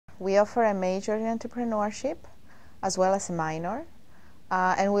We offer a major in entrepreneurship as well as a minor.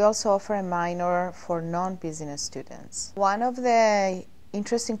 And we also offer a minor for non-business students. One of the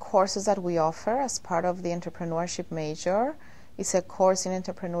interesting courses that we offer as part of the entrepreneurship major is a course in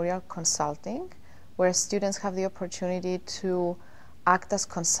entrepreneurial consulting, where students have the opportunity to act as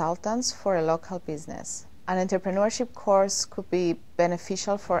consultants for a local business. An entrepreneurship course could be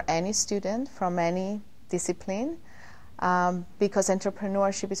beneficial for any student from any discipline because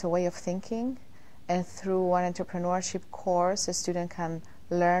entrepreneurship is a way of thinking, and through an entrepreneurship course a student can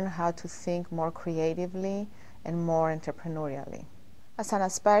learn how to think more creatively and more entrepreneurially. As an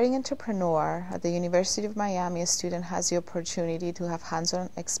aspiring entrepreneur at the University of Miami, a student has the opportunity to have hands-on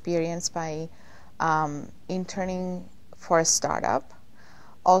experience by interning for a startup.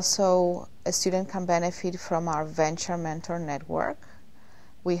 Also, a student can benefit from our venture mentor network.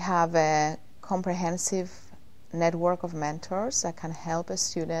 We have a comprehensive network of mentors that can help a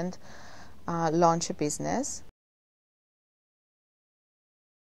student launch a business.